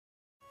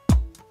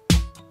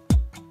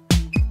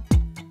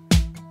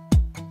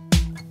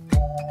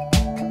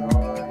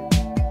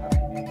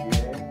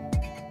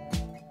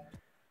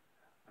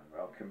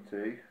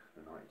to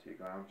the 92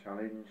 ground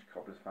challenge.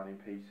 Cobbler's fan in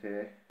peace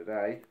here.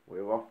 Today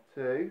we're off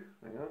to,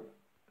 hang on,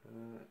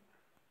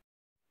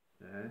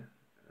 there,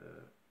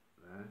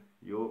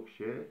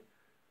 Yorkshire,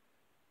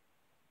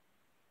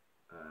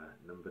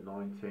 number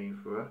 19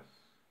 for us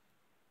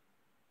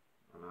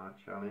on our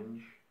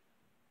challenge.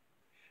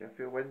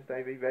 Sheffield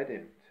Wednesday v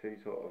Reading, two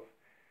sort of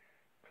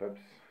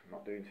clubs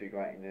not doing too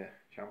great in the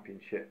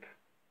championship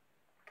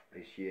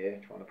this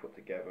year, trying to put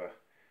together a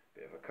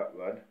bit of a cut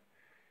run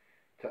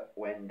to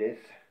Wendy's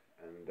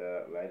and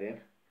Reading.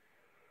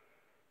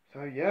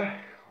 So yeah,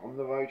 on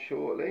the road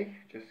shortly,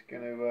 just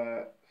going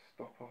to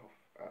stop off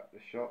at the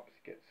shops,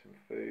 get some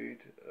food.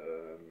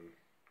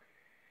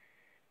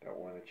 Don't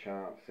want to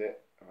chance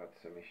it. I've had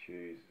some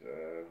issues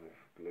with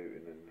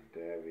gluten and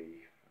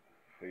dairy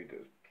food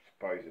that's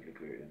supposedly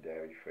gluten and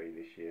dairy free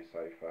this year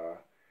so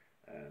far,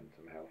 and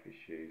some health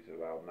issues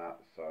around that.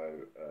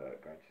 So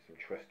going to some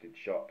trusted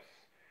shops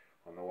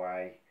on the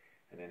way,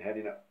 and then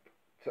heading up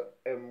to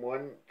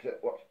M1 to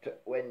watch to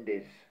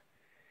Wendy's.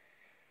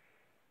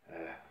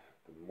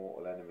 The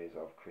mortal enemies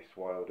of Chris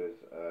Wilder's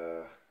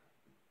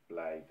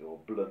blades, or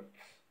blunts,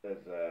 as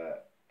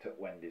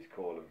Wendy's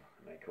call them,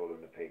 and they call them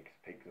the pigs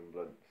and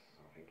blunts,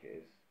 I think it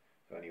is.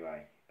 So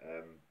anyway,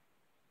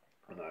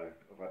 I know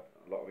I've had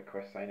a lot of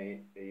requests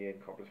saying,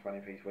 Ian, Cobbler's fan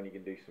in peace, when you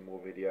can do some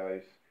more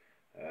videos.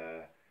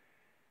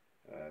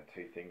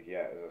 Two things,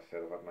 yeah, as I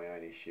said, I've had my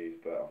own issues,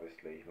 but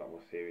obviously a lot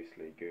more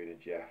seriously, Goon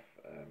and Jeff,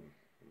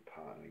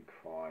 partner in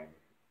crime,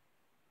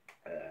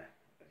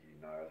 as you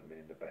know, hasn't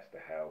been in the best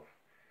of health,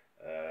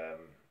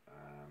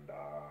 and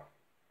our,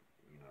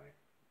 you know,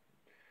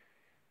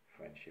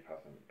 friendship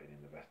hasn't been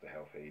in the best of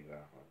health either.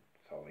 I'm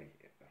sorry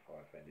if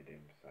I offended him,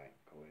 saying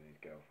calling his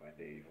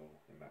girlfriend evil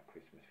in that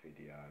Christmas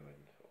video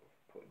and sort of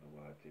putting the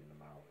words in the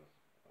mouths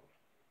of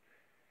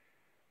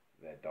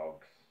their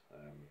dogs. I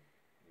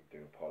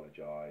do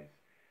apologise.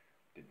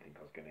 Didn't think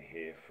I was going to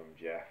hear from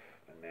Jeff.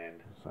 And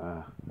then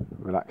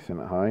relaxing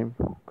at home,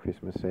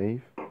 Christmas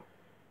Eve,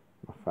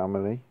 my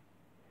family.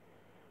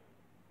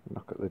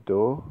 Knock at the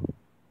door.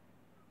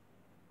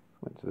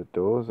 Went to the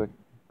doors.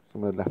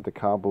 Someone had left a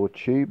cardboard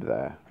tube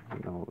there.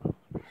 You know,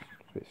 it's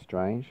a bit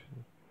strange.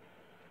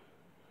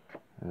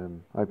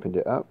 Opened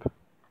it up.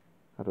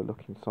 Had a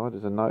look inside.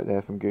 There's a note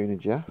there from Goon and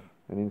Jeff,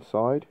 and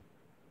inside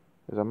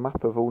there's a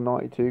map of all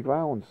 92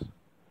 grounds.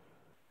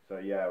 So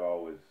yeah, I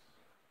was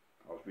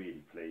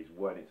really pleased.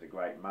 One, it's a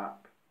great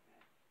map.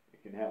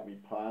 It can help me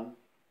plan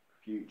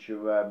future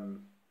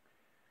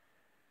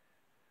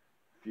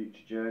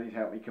journeys,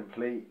 help me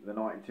complete the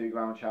 92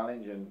 ground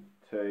challenge. And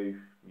two,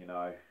 you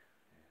know,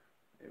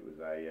 it was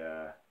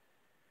a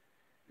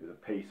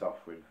peace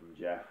offering from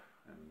Jeff,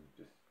 and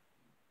just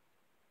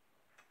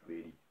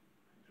really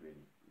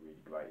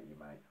great of you,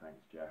 mate.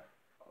 Thanks, Jeff.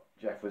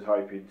 Jeff was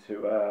hoping to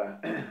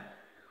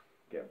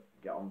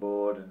get on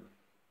board and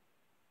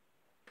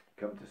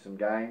come to some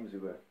games. We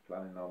were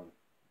planning on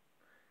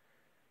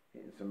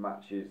hitting some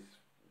matches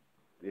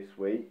this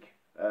week.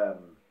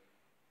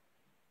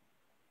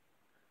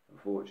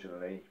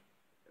 Unfortunately,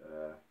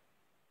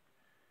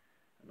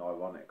 and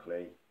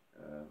ironically,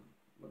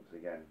 once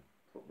again,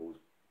 football's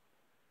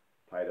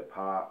played a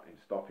part in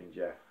stopping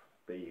Jeff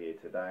be here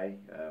today.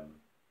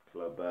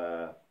 Club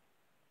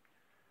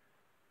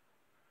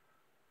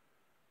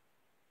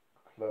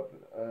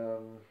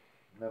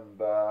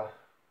number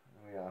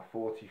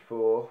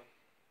 44.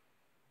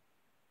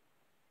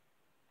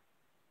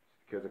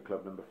 Because of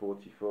club number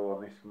 44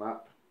 on this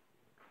map.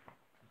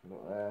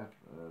 Not there.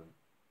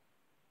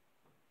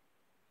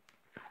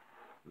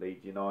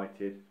 Leeds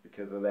United,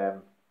 because of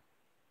them.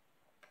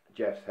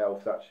 Jeff's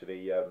health's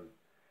actually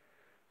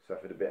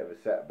suffered a bit of a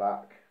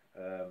setback.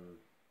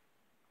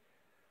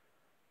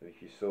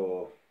 If you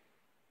saw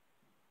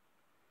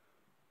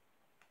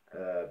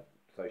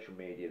social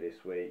media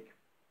this week,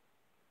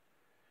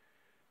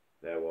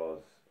 there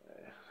was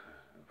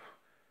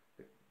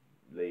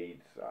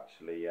Leeds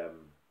actually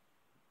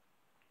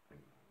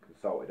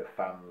consulted a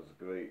fans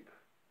group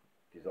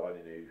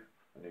designing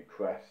a new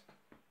crest.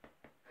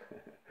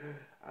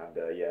 And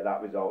yeah,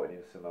 that resulted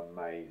in some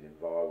amazing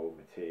viral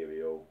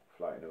material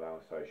floating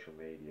around social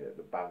media.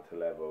 The banter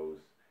levels,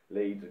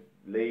 Leeds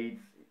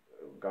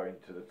going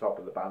to the top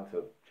of the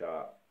banter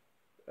chart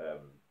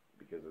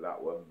because of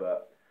that one.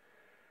 But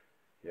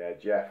yeah,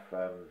 Jeff,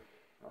 I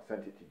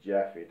sent it to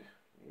Jeff. He's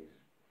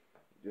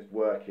just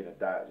working a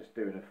day, just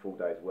doing a full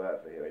day's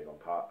work for him. He's on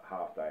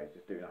half days,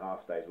 just doing a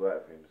half day's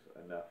work for him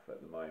is enough at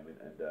the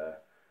moment. And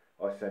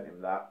I sent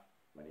him that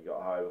when he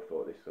got home. I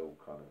thought, this all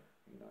kind of,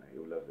 you know,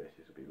 he'll love this.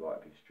 This will be right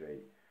up his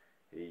street.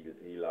 He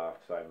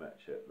laughed so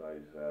much at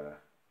those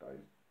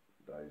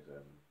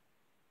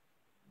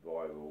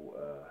viral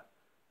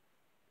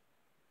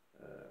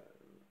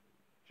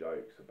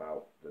jokes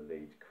about the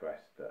Leeds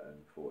crest that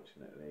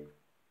unfortunately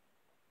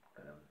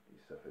he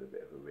suffered a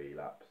bit of a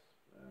relapse.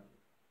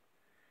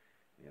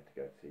 He had to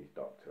go to see his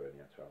doctor, and he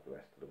had to have the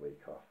rest of the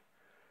week off.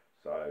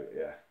 So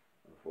yeah,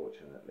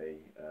 unfortunately,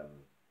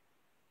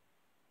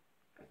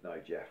 there's no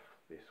Jeff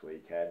this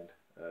weekend.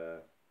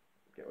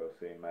 Get well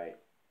soon, mate.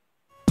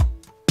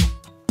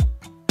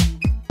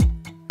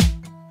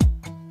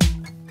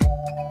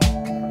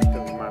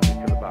 Still magic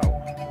till about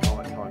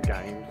night-time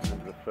games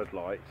under the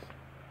floodlights.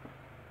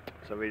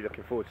 So really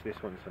looking forward to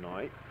this one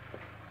tonight.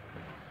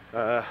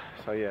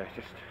 So yeah,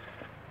 just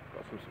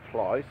got some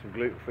supplies, some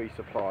gluten-free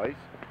supplies,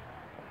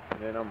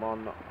 and then I'm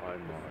on my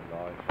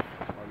life.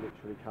 I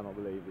literally cannot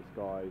believe this,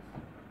 guys.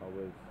 I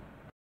was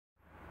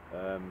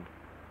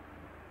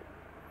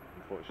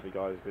unfortunately,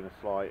 guys, there's been a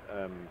slight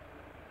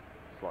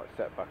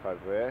setback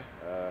over here.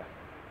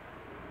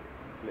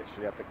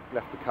 Literally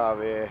left the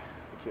car here. I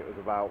think it was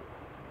about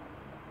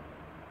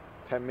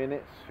 10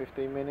 minutes,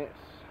 15 minutes,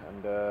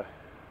 and as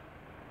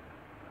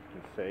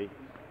you can see,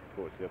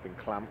 unfortunately I've been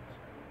clamped.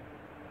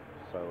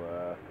 So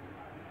guys,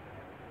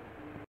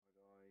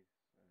 yeah,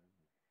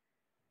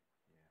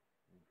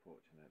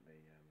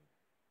 unfortunately,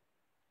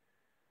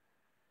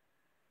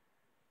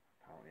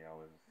 apparently I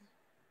was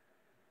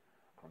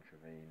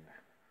contravened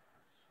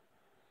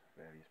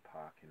various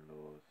parking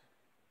laws,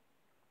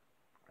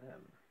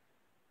 and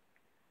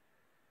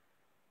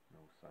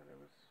also there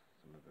was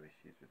some other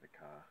issues with the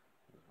car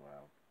as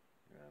well.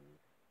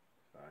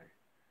 So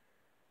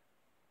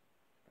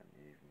spent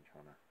the evening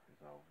trying to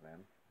resolve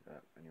them.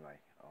 But anyway,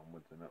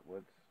 onwards and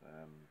upwards.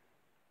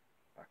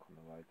 Back on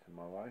the road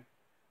tomorrow.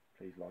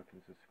 Please like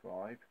and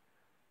subscribe.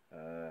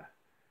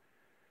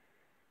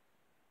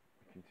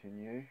 We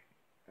continue.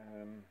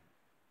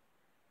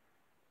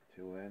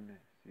 Till then,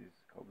 this is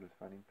Cobbler's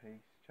Fan in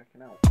Peace.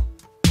 Checking out.